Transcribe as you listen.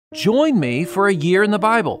Join me for a year in the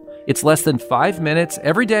Bible. It's less than 5 minutes.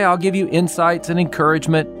 Every day I'll give you insights and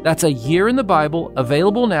encouragement. That's a year in the Bible,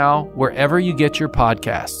 available now wherever you get your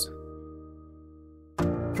podcasts.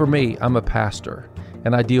 For me, I'm a pastor,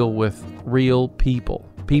 and I deal with real people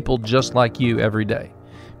just like you every day.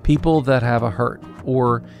 People that have a hurt,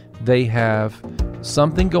 or they have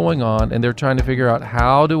something going on, and they're trying to figure out,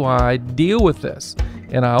 how do I deal with this?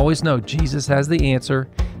 And I always know Jesus has the answer.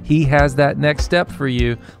 He has that next step for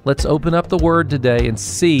you. Let's open up the Word today and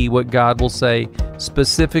see what God will say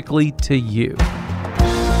specifically to you.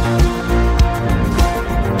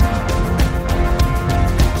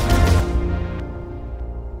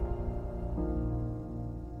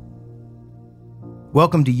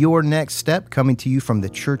 Welcome to Your Next Step, coming to you from the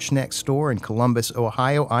Church Next Door in Columbus,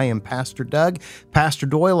 Ohio. I am Pastor Doug. Pastor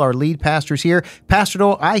Doyle, our lead pastor, is here. Pastor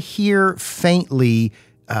Doyle, I hear faintly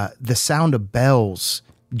the sound of bells.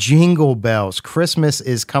 Jingle bells. Christmas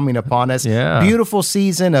is coming upon us. Yeah. Beautiful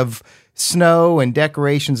season of snow and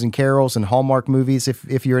decorations and carols and Hallmark movies,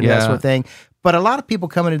 if you're into that sort of thing. But a lot of people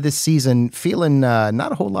come into this season feeling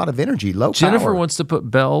not a whole lot of energy, low Jennifer power. wants to put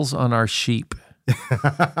bells on our sheep.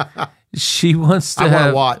 She wants to I want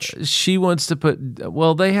to watch. She wants to put,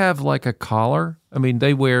 well, they have like a collar. I mean,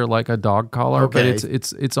 they wear like a dog collar, Okay. but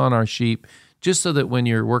it's on our sheep, just so that when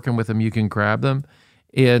you're working with them, you can grab them.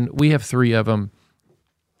 And we have 3 of them.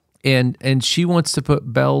 And she wants to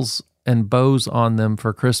put bells and bows on them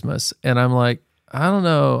for Christmas. And I'm like, I don't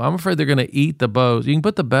know. I'm afraid they're going to eat the bows. You can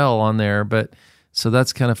put the bell on there, but so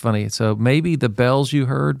that's kind of funny. So maybe the bells you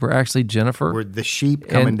heard were actually Jennifer. Were the sheep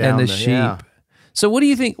coming down and the sheep. Yeah. So what do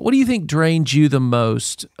you think? What do you think drains you the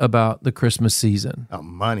most about the Christmas season? Oh,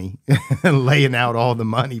 money. Laying out all the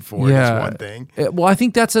money for it is one thing. Well, I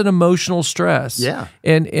think that's an emotional stress. Yeah.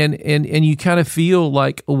 And you kind of feel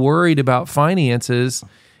like worried about finances,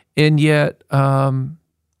 and yet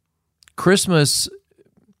Christmas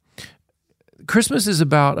is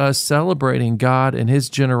about us celebrating God and His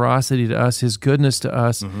generosity to us, His goodness to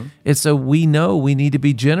us. Mm-hmm. And so we know we need to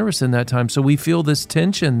be generous in that time. So we feel this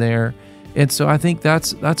tension there. And so I think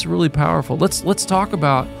that's really powerful. Let's talk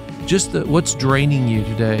about just what's draining you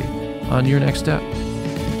today on Your Next Step.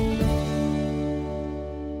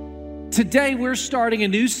 Today we're starting a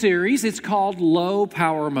new series. It's called Low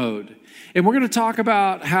Power Mode. And we're going to talk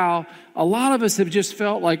about how a lot of us have just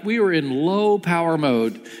felt like we were in low power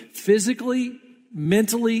mode, physically,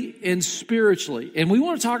 mentally, and spiritually. And we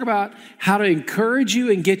want to talk about how to encourage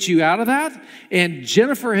you and get you out of that. And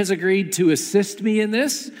Jennifer has agreed to assist me in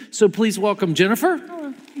this. So please welcome Jennifer.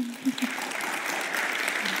 Hello.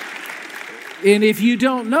 And if you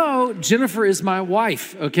don't know, Jennifer is my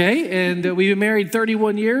wife, okay? And we've been married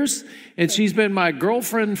 31 years, and she's been my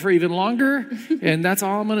girlfriend for even longer. And that's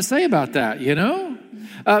all I'm going to say about that, you know?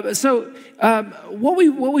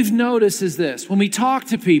 What we've noticed is this. When we talk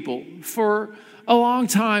to people for a long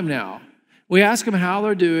time now, we ask them how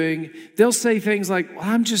they're doing. They'll say things like, well,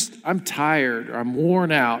 I'm tired, or I'm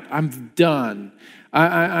worn out, I'm done,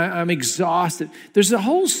 I'm exhausted. There's a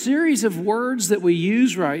whole series of words that we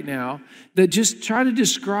use right now that just try to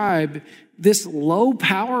describe this low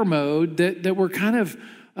power mode that we're kind of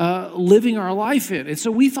living our life in. And so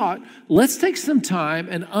we thought, let's take some time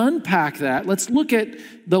and unpack that. Let's look at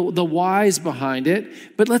the whys behind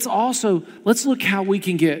it, but let's look how we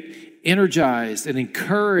can get energized and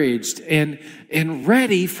encouraged and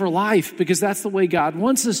ready for life, because that's the way God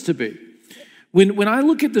wants us to be. When I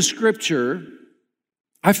look at the scripture,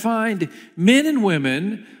 I find men and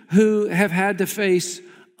women who have had to face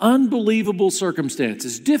unbelievable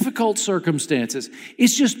circumstances, difficult circumstances.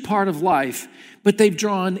 It's just part of life, but they've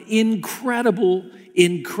drawn incredible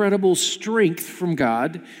strength from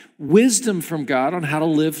God, wisdom from God on how to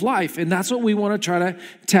live life. And that's what we want to try to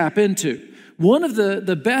tap into. One of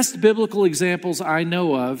the best biblical examples I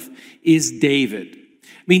know of is David.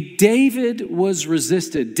 I mean, David was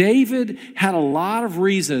resisted. David had a lot of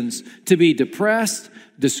reasons to be depressed,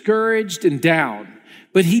 discouraged, and down.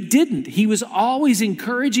 But he didn't. He was always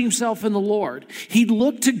encouraging himself in the Lord. He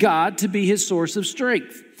looked to God to be his source of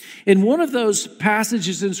strength. And one of those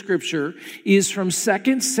passages in Scripture is from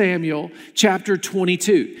 2 Samuel chapter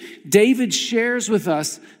 22. David shares with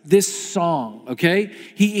us this song, okay?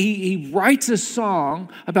 He writes a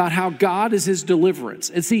song about how God is his deliverance.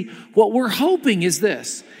 And see, what we're hoping is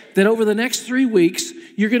this, that over the next 3 weeks,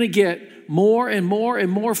 you're going to get more and more and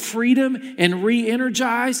more freedom and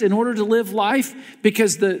re-energized in order to live life,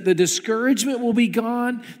 because the discouragement will be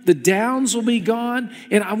gone, the downs will be gone.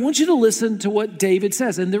 And I want you to listen to what David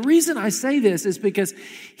says. And the reason I say this is because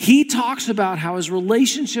he talks about how his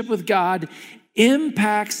relationship with God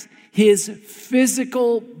impacts his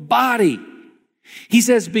physical body. He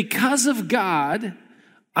says, because of God,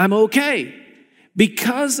 I'm okay.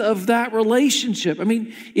 Because of that relationship. I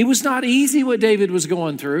mean, it was not easy what David was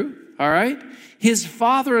going through, all right? His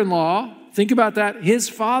father-in-law, think about that, his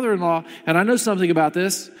father-in-law, and I know something about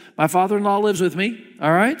this. My father-in-law lives with me,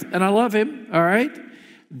 all right? And I love him, all right?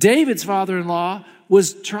 David's father-in-law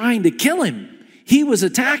was trying to kill him. He was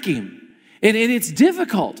attacking him. And it's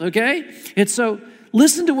difficult, okay? And so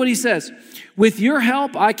listen to what he says. With your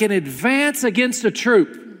help, I can advance against a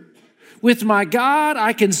troop. With my God,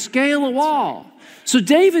 I can scale a wall. So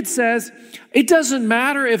David says, it doesn't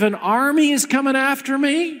matter if an army is coming after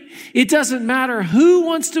me. It doesn't matter who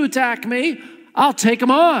wants to attack me. I'll take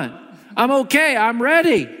them on. I'm okay. I'm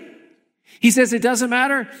ready. He says, it doesn't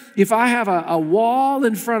matter if I have a wall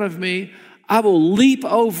in front of me. I will leap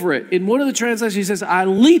over it. In one of the translations, he says, I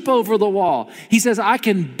leap over the wall. He says, I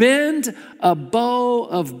can bend a bow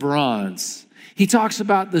of bronze. He talks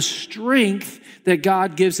about the strength that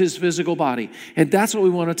God gives his physical body. And that's what we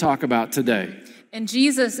want to talk about today. And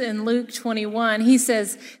Jesus in Luke 21, he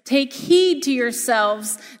says, take heed to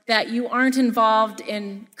yourselves that you aren't involved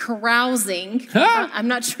in carousing. I'm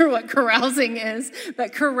not sure what carousing is,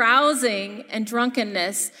 but carousing and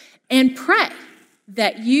drunkenness, and pray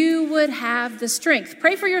that you would have the strength.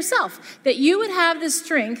 Pray for yourself, that you would have the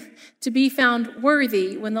strength to be found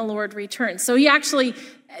worthy when the Lord returns. So he actually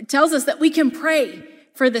tells us that we can pray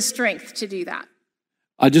for the strength to do that.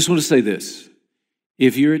 I just want to say this.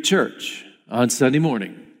 If you're at church on Sunday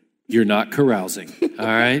morning, you're not carousing, all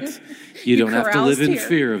right? You don't have to live in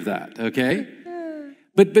fear of that, okay?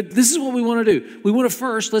 But this is what we want to do. We want to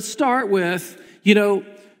first, let's start with,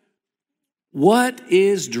 what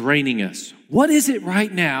is draining us? What is it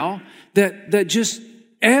right now that just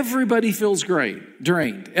everybody feels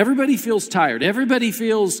drained? Everybody feels tired. Everybody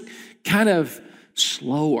feels kind of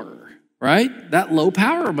slower, right? That low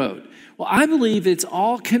power mode. Well, I believe it's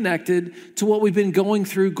all connected to what we've been going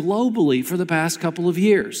through globally for the past couple of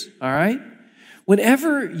years, all right?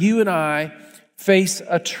 Whenever you and I face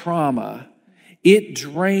a trauma, it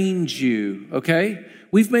drains you, okay?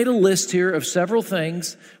 We've made a list here of several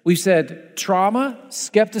things. We've said trauma,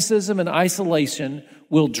 skepticism, and isolation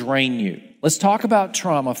will drain you. Let's talk about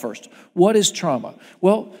trauma first. What is trauma?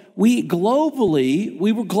 Well, we were globally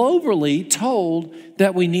told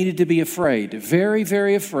that we needed to be afraid, very,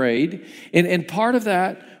 very afraid. And part of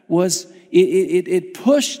that was it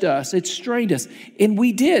pushed us, it strained us. And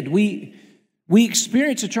we did. We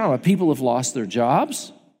experienced a trauma. People have lost their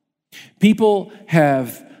jobs. People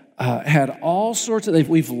have had all sorts of,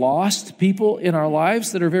 we've lost people in our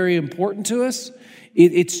lives that are very important to us.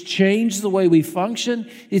 It's changed the way we function.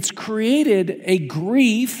 It's created a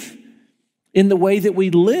grief in the way that we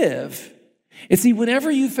live. And see,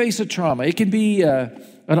 whenever you face a trauma, it can be an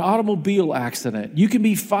automobile accident. You can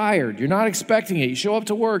be fired. You're not expecting it. You show up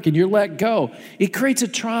to work and you're let go. It creates a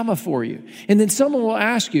trauma for you. And then someone will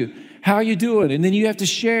ask you, how are you doing? And then you have to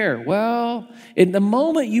share. Well, in the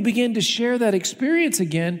moment you begin to share that experience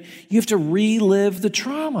again, you have to relive the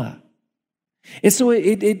trauma. And so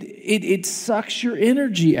it sucks your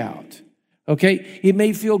energy out, okay? It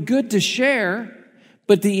may feel good to share,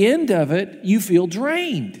 but at the end of it, you feel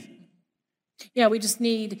drained. Yeah,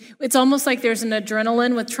 it's almost like there's an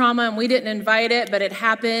adrenaline with trauma, and we didn't invite it, but it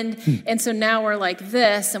happened. And so now we're like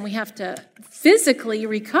this, and we have to physically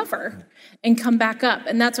recover and come back up.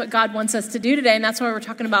 And that's what God wants us to do today. And that's why we're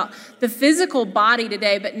talking about the physical body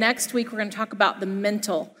today. But next week, we're going to talk about the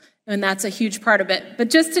mental. And that's a huge part of it.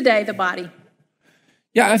 But just today, the body.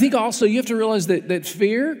 Yeah, I think also you have to realize that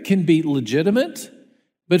fear can be legitimate,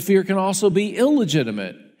 but fear can also be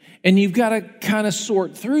illegitimate. And you've got to kind of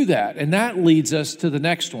sort through that. And that leads us to the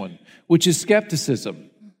next one, which is skepticism.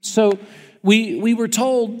 So we were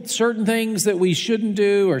told certain things that we shouldn't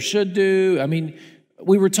do or should do. I mean,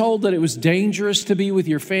 we were told that it was dangerous to be with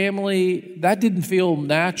your family. That didn't feel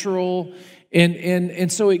natural.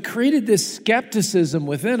 And so it created this skepticism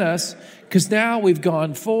within us, because now we've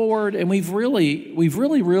gone forward and we've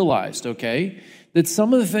really realized, okay, that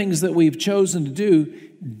some of the things that we've chosen to do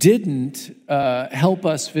didn't help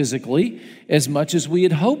us physically as much as we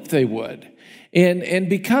had hoped they would. And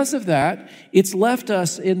because of that, it's left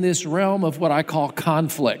us in this realm of what I call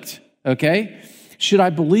conflict, okay? Should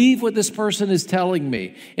I believe what this person is telling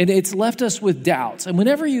me? And it's left us with doubts. And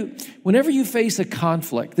whenever you face a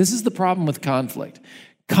conflict, this is the problem with conflict.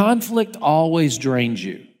 Conflict always drains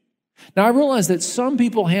you. Now, I realize that some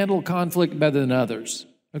people handle conflict better than others,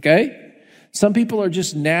 okay? Some people are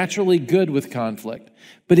just naturally good with conflict,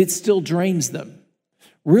 but it still drains them.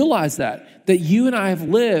 Realize that you and I have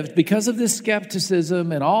lived, because of this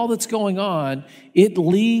skepticism and all that's going on, it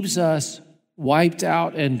leaves us wiped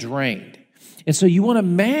out and drained. And so you want to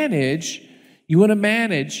manage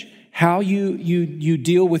how you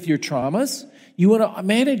deal with your traumas. You want to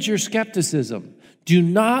manage your skepticism. Do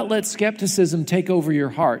not let skepticism take over your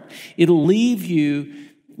heart. It'll leave you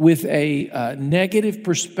with a negative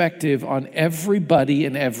perspective on everybody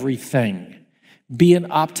and everything. Be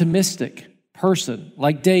an optimistic person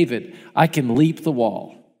like David. I can leap the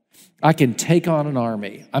wall. I can take on an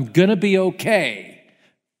army. I'm going to be okay.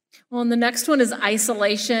 Well, and the next one is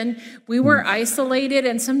isolation. We were isolated,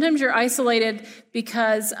 and sometimes you're isolated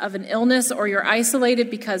because of an illness, or you're isolated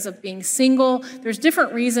because of being single. There's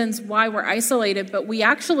different reasons why we're isolated, but we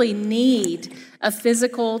actually need a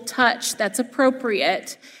physical touch that's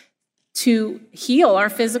appropriate to heal our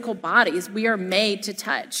physical bodies. We are made to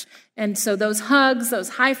touch. And so those hugs, those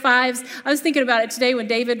high fives, I was thinking about it today when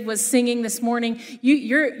David was singing this morning.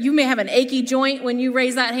 You may have an achy joint when you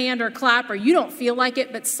raise that hand or clap, or you don't feel like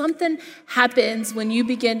it, but something happens when you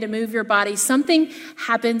begin to move your body. Something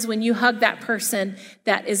happens when you hug that person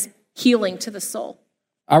that is healing to the soul.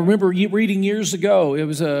 I remember reading years ago, it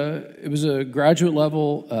was a graduate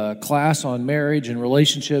level class on marriage and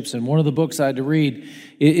relationships, and one of the books I had to read,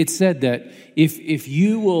 it said that if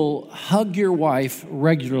you will hug your wife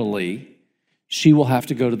regularly, she will have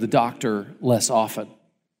to go to the doctor less often.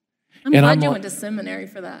 I'm glad you went to seminary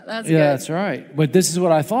for that. That's good. Yeah, that's right. But this is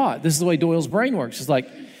what I thought. This is the way Doyle's brain works. It's like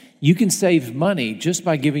you can save money just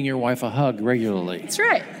by giving your wife a hug regularly. That's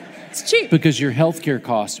right. It's cheap. Because your healthcare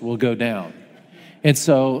costs will go down. And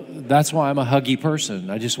so that's why I'm a huggy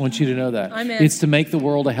person. I just want you to know that. I'm in. It's to make the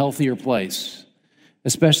world a healthier place,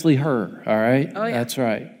 especially her, all right? Oh, yeah. That's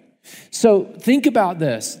right. So think about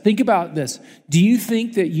this. Think about this. Do you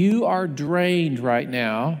think that you are drained right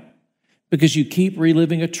now because you keep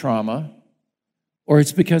reliving a trauma, or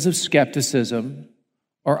it's because of skepticism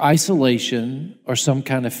or isolation or some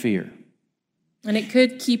kind of fear? And it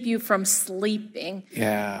could keep you from sleeping.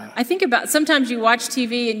 Yeah. I think about, sometimes you watch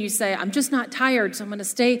TV and you say, I'm just not tired, so I'm going to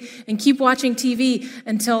stay and keep watching TV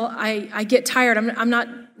until I get tired. I'm not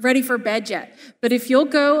ready for bed yet. But if you'll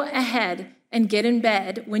go ahead and get in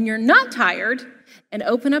bed when you're not tired and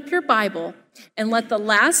open up your Bible and let the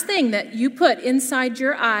last thing that you put inside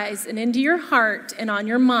your eyes and into your heart and on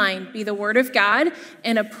your mind be the Word of God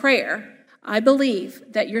and a prayer, I believe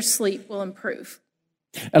that your sleep will improve.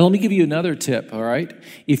 And let me give you another tip, all right?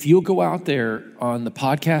 If you'll go out there on the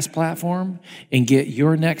podcast platform and get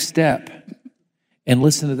Your Next Step and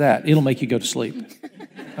listen to that, it'll make you go to sleep.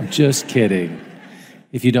 I'm just kidding.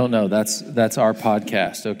 If you don't know, that's our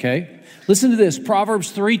podcast, okay? Listen to this,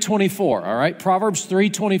 Proverbs 3:24, all right? Proverbs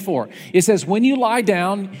 3:24. It says, when you lie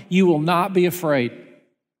down, you will not be afraid.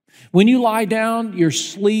 When you lie down, your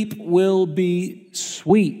sleep will be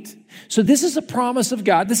sweet. So this is a promise of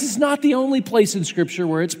God. This is not the only place in Scripture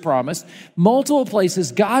where it's promised. Multiple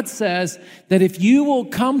places, God says that if you will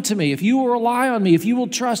come to me, if you will rely on me, if you will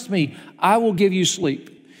trust me, I will give you sleep.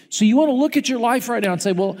 So you want to look at your life right now and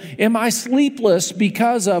say, well, am I sleepless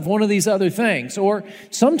because of one of these other things? Or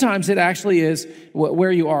sometimes it actually is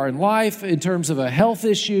where you are in life in terms of a health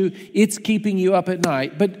issue. It's keeping you up at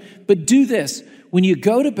night. But do this. When you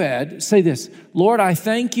go to bed, say this, Lord, I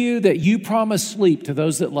thank you that you promise sleep to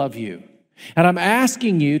those that love you. And I'm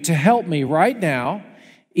asking you to help me right now,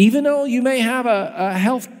 even though you may have a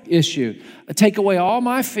health issue, take away all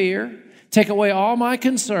my fear, take away all my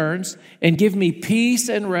concerns, and give me peace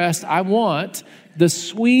and rest. I want the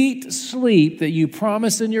sweet sleep that you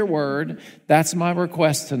promise in your word. That's my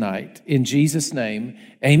request tonight. In Jesus' name,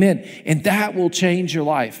 amen. And that will change your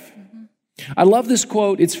life. I love this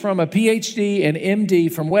quote. It's from a PhD and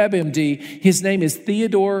MD from WebMD. His name is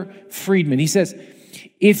Theodore Friedman. He says,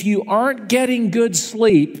 if you aren't getting good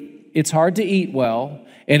sleep, it's hard to eat well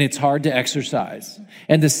and it's hard to exercise.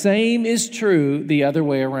 And the same is true the other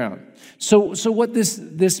way around. So what this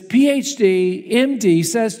PhD, MD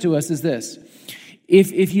says to us is this.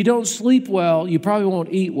 If you don't sleep well, you probably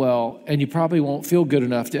won't eat well, and you probably won't feel good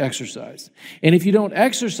enough to exercise. And if you don't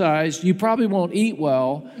exercise, you probably won't eat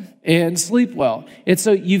well and sleep well. And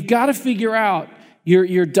so you've got to figure out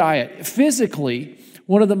your diet. Physically,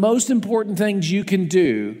 one of the most important things you can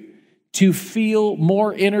do to feel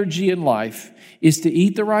more energy in life is to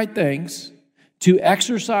eat the right things, to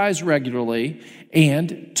exercise regularly,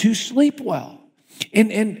 and to sleep well.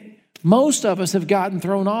 And most of us have gotten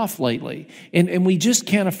thrown off lately, and we just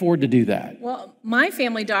can't afford to do that. Well, my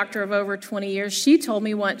family doctor of over 20 years, she told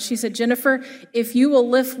me once, she said, Jennifer, if you will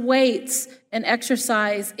lift weights and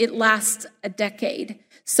exercise, it lasts a decade.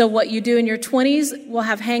 So what you do in your 20s will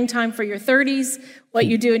have hang time for your 30s, what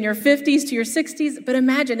you do in your 50s to your 60s, but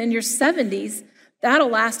imagine in your 70s, that'll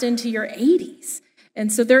last into your 80s.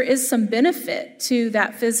 And so there is some benefit to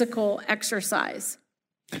that physical exercise.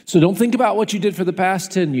 So don't think about what you did for the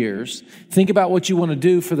past 10 years. Think about what you want to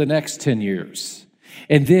do for the next 10 years.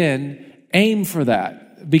 And then aim for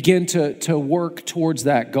that. Begin to work towards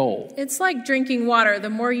that goal. It's like drinking water. The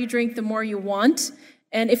more you drink, the more you want.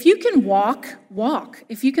 And if you can walk, walk.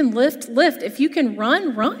 If you can lift, lift. If you can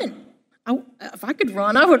run, run. If I could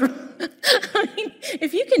run, I would run. I mean,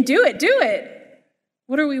 if you can do it, do it.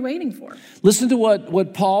 What are we waiting for? Listen to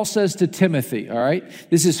what Paul says to Timothy, all right?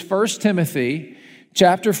 This is 1 Timothy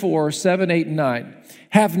chapter 4, 7, 8, and 9.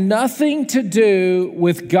 Have nothing to do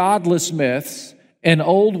with godless myths and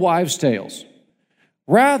old wives' tales.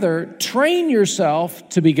 Rather, train yourself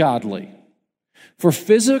to be godly. For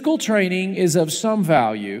physical training is of some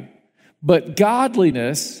value, but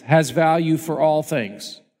godliness has value for all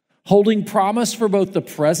things, holding promise for both the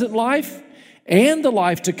present life and the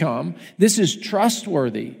life to come. This is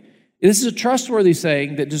trustworthy. This is a trustworthy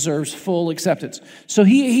saying that deserves full acceptance. So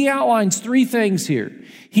he outlines three things here.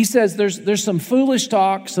 He says there's some foolish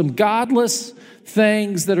talk, some godless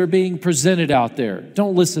things that are being presented out there.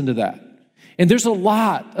 Don't listen to that. And there's a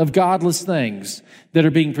lot of godless things that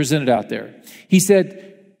are being presented out there. He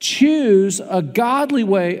said, choose a godly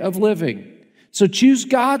way of living. So choose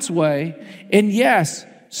God's way. And yes,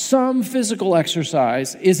 some physical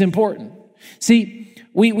exercise is important. See,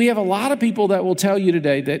 we have a lot of people that will tell you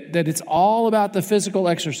today that it's all about the physical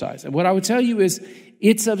exercise. And what I would tell you is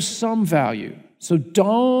it's of some value. So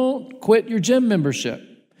don't quit your gym membership.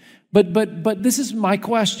 But this is my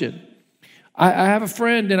question. I have a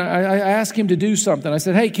friend, and I asked him to do something. I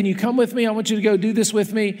said, hey, can you come with me? I want you to go do this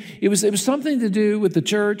with me. It was something to do with the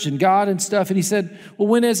church and God and stuff. And he said, well,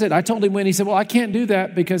 when is it? I told him when. He said, well, I can't do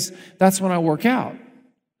that because that's when I work out.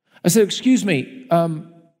 I said, excuse me,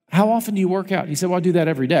 how often do you work out? He said, well, I do that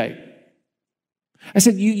every day. I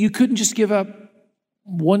said, you couldn't just give up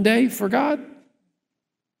one day for God?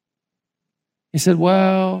 He said,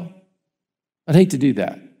 well, I'd hate to do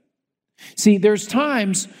that. See, there's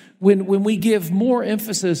times when we give more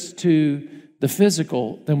emphasis to the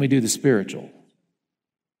physical than we do the spiritual.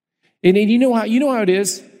 And you know how it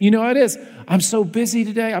is? You know how it is. I'm so busy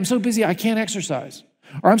today. I'm so busy I can't exercise.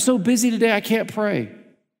 Or I'm so busy today I can't pray.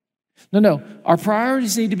 No. Our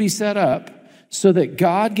priorities need to be set up so that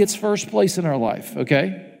God gets first place in our life,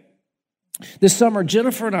 okay? This summer,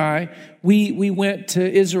 Jennifer and I, we went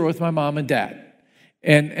to Israel with my mom and dad.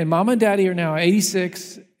 And mom and daddy are now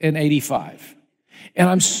 86 and 85. And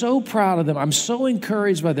I'm so proud of them. I'm so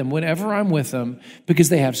encouraged by them whenever I'm with them because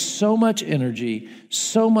they have so much energy,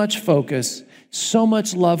 so much focus, so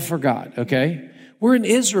much love for God, okay? We're in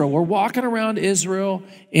Israel. We're walking around Israel,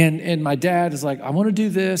 and my dad is like, I want to do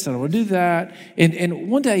this, and I want to do that. And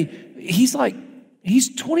one day,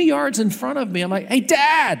 he's 20 yards in front of me. I'm like, hey,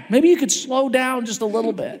 Dad, maybe you could slow down just a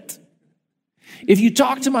little bit. If you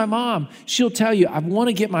talk to my mom, she'll tell you, I want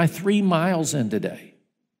to get my 3 miles in today.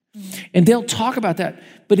 And they'll talk about that.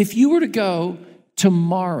 But if you were to go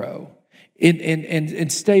tomorrow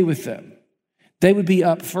and stay with them, they would be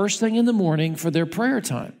up first thing in the morning for their prayer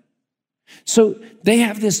time. So they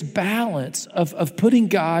have this balance of putting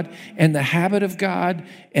God and the habit of God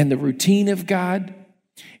and the routine of God.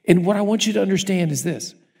 And what I want you to understand is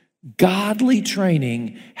this: godly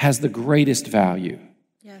training has the greatest value.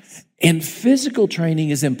 Yes. And physical training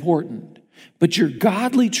is important, but your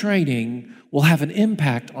godly training will have an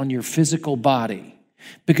impact on your physical body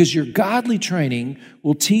because your godly training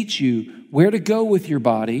will teach you where to go with your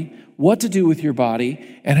body, what to do with your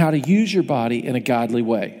body, and how to use your body in a godly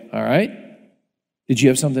way. All right? Did you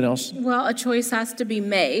have something else? Well, a choice has to be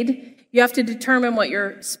made. You have to determine what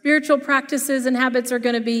your spiritual practices and habits are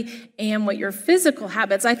going to be and what your physical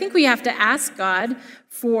habits. I think we have to ask God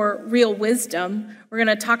for real wisdom. We're going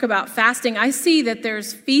to talk about fasting. I see that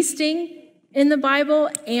there's feasting in the Bible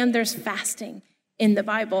and there's fasting in the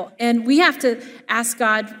Bible. And we have to ask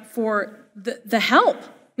God for the help.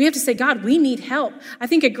 We have to say, God, we need help. I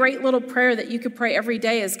think a great little prayer that you could pray every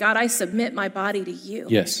day is, God, I submit my body to you.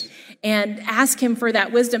 Yes. And ask him for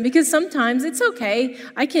that wisdom, because sometimes it's okay.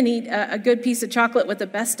 I can eat a good piece of chocolate with the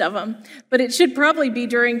best of them, but it should probably be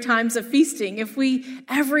during times of feasting. If we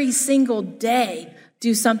every single day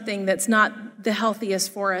do something that's not the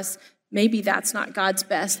healthiest for us, maybe that's not God's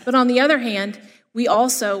best. But on the other hand, we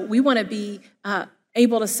want to be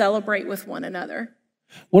able to celebrate with one another.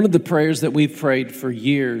 One of the prayers that we've prayed for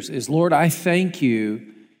years is, Lord, I thank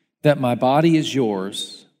you that my body is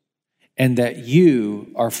yours and that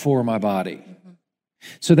you are for my body. Mm-hmm.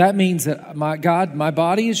 So that means that, my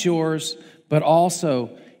body is yours, but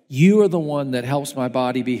also you are the one that helps my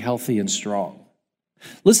body be healthy and strong.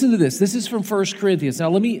 Listen to this. This is from 1 Corinthians. Now,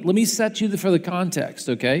 let me set you for the context,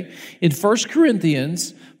 okay? In 1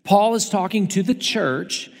 Corinthians, Paul is talking to the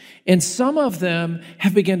church, and some of them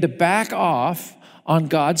have begun to back off on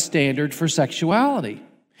God's standard for sexuality.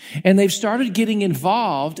 And they've started getting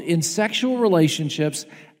involved in sexual relationships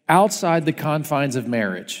outside the confines of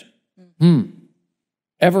marriage.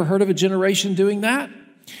 Ever heard of a generation doing that?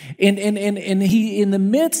 And he, in the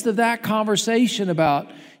midst of that conversation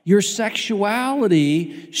about your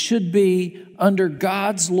sexuality should be under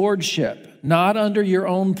God's lordship, not under your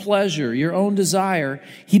own pleasure, your own desire,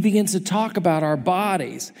 he begins to talk about our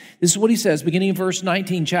bodies. This is what he says, beginning in verse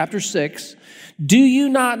 19, chapter 6. Do you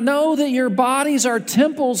not know that your bodies are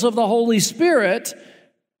temples of the Holy Spirit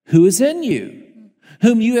who is in you,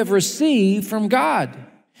 whom you have received from God?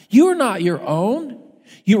 You are not your own.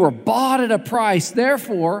 You were bought at a price.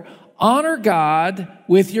 Therefore, honor God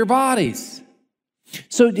with your bodies.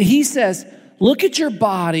 So he says, look at your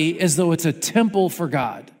body as though it's a temple for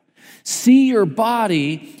God. See your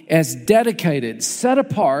body as dedicated, set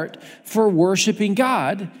apart for worshiping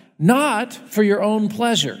God, not for your own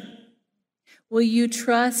pleasure. Will you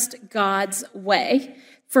trust God's way?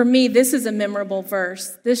 For me, this is a memorable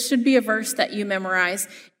verse. This should be a verse that you memorize.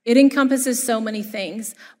 It encompasses so many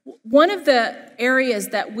things. One of the areas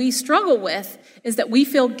that we struggle with is that we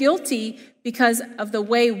feel guilty because of the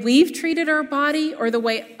way we've treated our body or the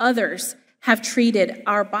way others have treated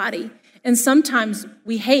our body. And sometimes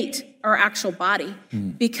we hate our actual body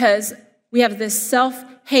because we have this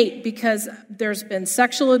self-hate because there's been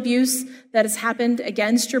sexual abuse that has happened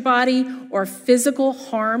against your body or physical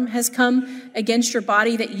harm has come against your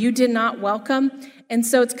body that you did not welcome. And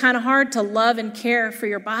so it's kind of hard to love and care for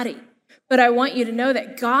your body. But I want you to know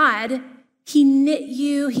that God, he knit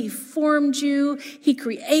you, he formed you, he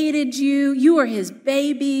created you. You are his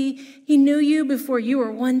baby. He knew you before you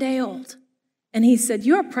were 1 day old. And he said,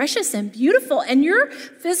 you are precious and beautiful, and your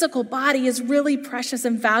physical body is really precious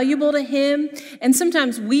and valuable to him. And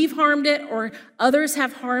sometimes we've harmed it or others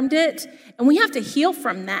have harmed it, and we have to heal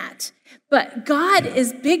from that. But God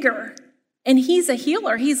is bigger, and he's a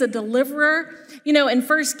healer. He's a deliverer. You know, in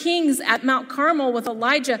 1 Kings at Mount Carmel with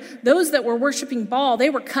Elijah, those that were worshiping Baal, they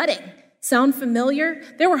were cutting. Sound familiar?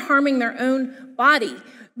 They were harming their own body.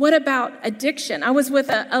 What about addiction? I was with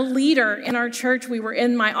a leader in our church. We were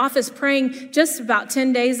in my office praying just about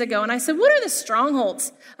 10 days ago. And I said, what are the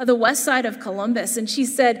strongholds of the west side of Columbus? And she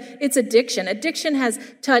said, it's addiction. Addiction has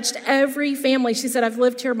touched every family. She said, I've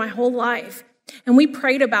lived here my whole life. And we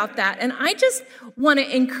prayed about that. And I just want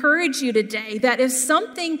to encourage you today that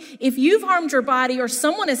if you've harmed your body or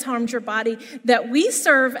someone has harmed your body, that we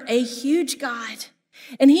serve a huge God.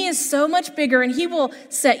 And he is so much bigger, and he will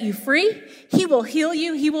set you free. He will heal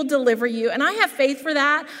you. He will deliver you. And I have faith for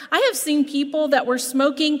that. I have seen people that were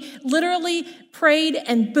smoking, literally prayed,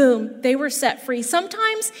 and boom, they were set free.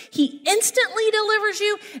 Sometimes he instantly delivers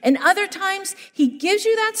you, and other times he gives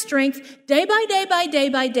you that strength day by day by day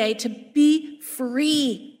by day to be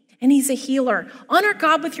free. And he's a healer. Honor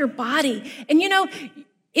God with your body. And you know,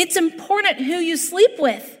 it's important who you sleep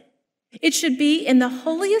with. It should be in the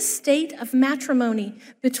holiest state of matrimony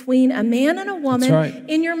between a man and a woman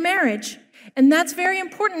in your marriage. And that's very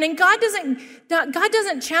important. And God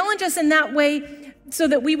doesn't challenge us in that way so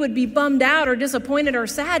that we would be bummed out or disappointed or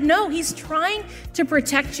sad. No, he's trying to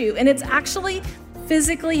protect you. And it's actually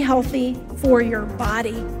physically healthy for your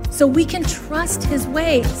body. So we can trust his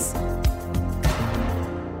ways.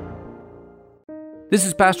 This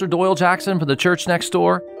is Pastor Doyle Jackson for the Church Next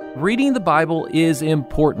Door. Reading the Bible is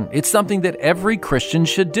important. It's something that every Christian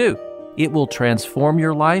should do. It will transform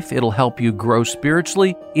your life. It'll help you grow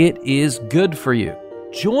spiritually. It is good for you.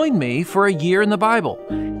 Join me for a year in the Bible.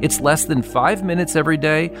 It's less than 5 minutes every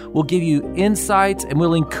day. We'll give you insights and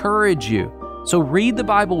we'll encourage you. So read the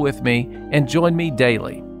Bible with me and join me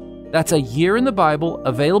daily. That's a year in the Bible,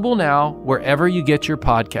 available now wherever you get your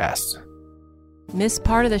podcasts. Missed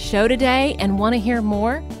part of the show today and want to hear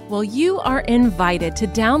more? Well, you are invited to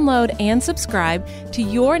download and subscribe to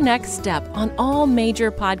Your Next Step on all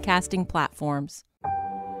major podcasting platforms.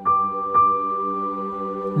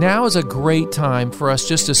 Now is a great time for us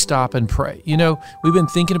just to stop and pray. You know, we've been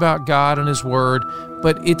thinking about God and His Word,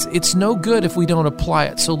 but it's no good if we don't apply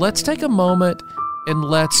it. So let's take a moment and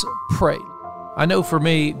let's pray. I know for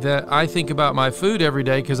me that I think about my food every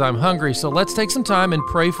day because I'm hungry. So let's take some time and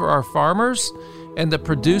pray for our farmers and the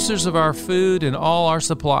producers of our food and all our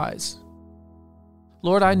supplies.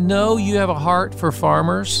 Lord, I know you have a heart for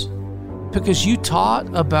farmers because you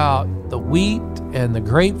taught about the wheat and the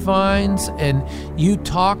grapevines, and you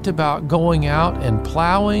talked about going out and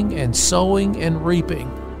plowing and sowing and reaping.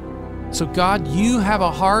 So God, you have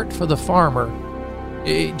a heart for the farmer,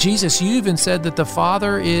 Jesus, you even said that the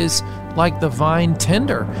Father is like the vine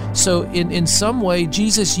tender. So in some way,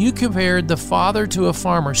 Jesus, you compared the Father to a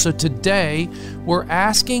farmer. So today, we're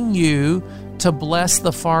asking you to bless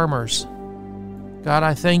the farmers. God,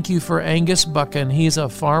 I thank you for Angus Buchan. He's a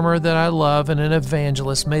farmer that I love and an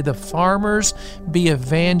evangelist. May the farmers be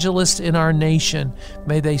evangelists in our nation.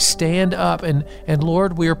 May they stand up. And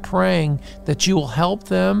Lord, we are praying that you will help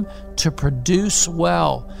them to produce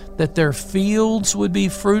well, that their fields would be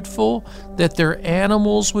fruitful, that their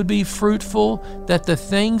animals would be fruitful, that the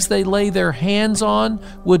things they lay their hands on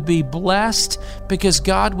would be blessed. Because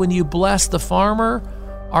God, when you bless the farmer,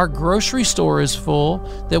 our grocery store is full,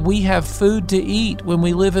 that we have food to eat when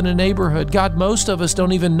we live in a neighborhood. God, most of us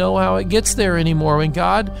don't even know how it gets there anymore. And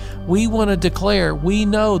God, we want to declare, we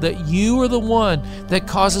know that you are the one that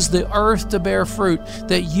causes the earth to bear fruit,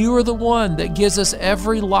 that you are the one that gives us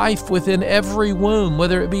every life within every womb,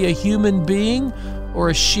 whether it be a human being or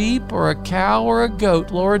a sheep or a cow or a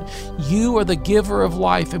goat. Lord, you are the giver of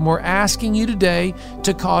life, and we're asking you today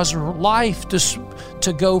to cause life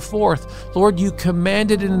to go forth. Lord, you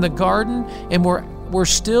commanded it in the garden, and we're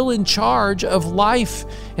still in charge of life.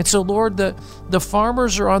 And so, Lord, the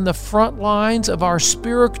farmers are on the front lines of our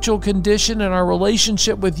spiritual condition and our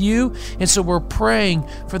relationship with you. And so we're praying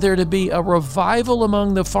for there to be a revival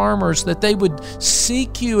among the farmers, that they would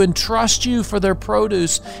seek you and trust you for their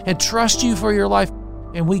produce and trust you for your life.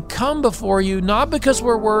 And we come before you not because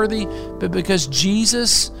we're worthy, but because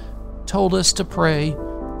Jesus told us to pray,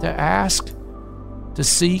 to ask, to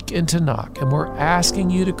seek, and to knock. And we're asking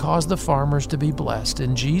you to cause the farmers to be blessed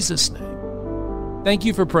in Jesus' name. Thank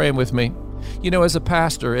you for praying with me. You know, as a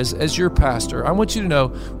pastor, as your pastor, I want you to know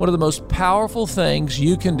one of the most powerful things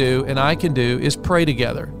you can do and I can do is pray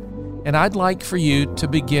together. And I'd like for you to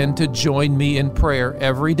begin to join me in prayer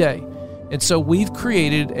every day. And so we've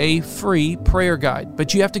created a free prayer guide,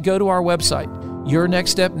 but you have to go to our website,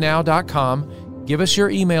 yournextstepnow.com, give us your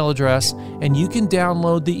email address, and you can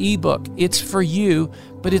download the ebook. It's for you,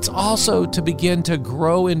 but it's also to begin to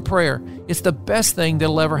grow in prayer. It's the best thing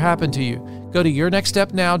that'll ever happen to you. Go to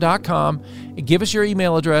yournextstepnow.com, and give us your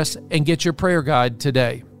email address, and get your prayer guide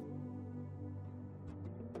today.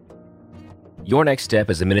 Your Next Step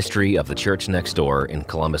is a ministry of the Church Next Door in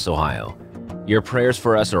Columbus, Ohio. Your prayers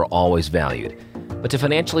for us are always valued. But to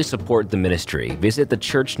financially support the ministry, visit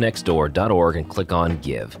thechurchnextdoor.org and click on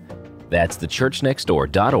Give. That's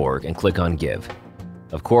thechurchnextdoor.org and click on Give.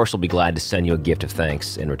 Of course, we'll be glad to send you a gift of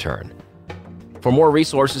thanks in return. For more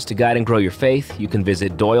resources to guide and grow your faith, you can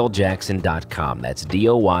visit doylejackson.com. That's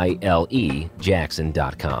DOYLE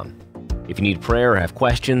Jackson.com. If you need prayer or have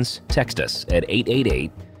questions, text us at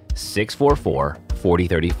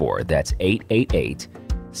 888-644-4034. That's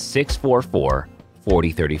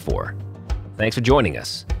 888-644-4034. Thanks for joining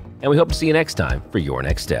us, and we hope to see you next time for Your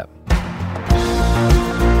Next Step.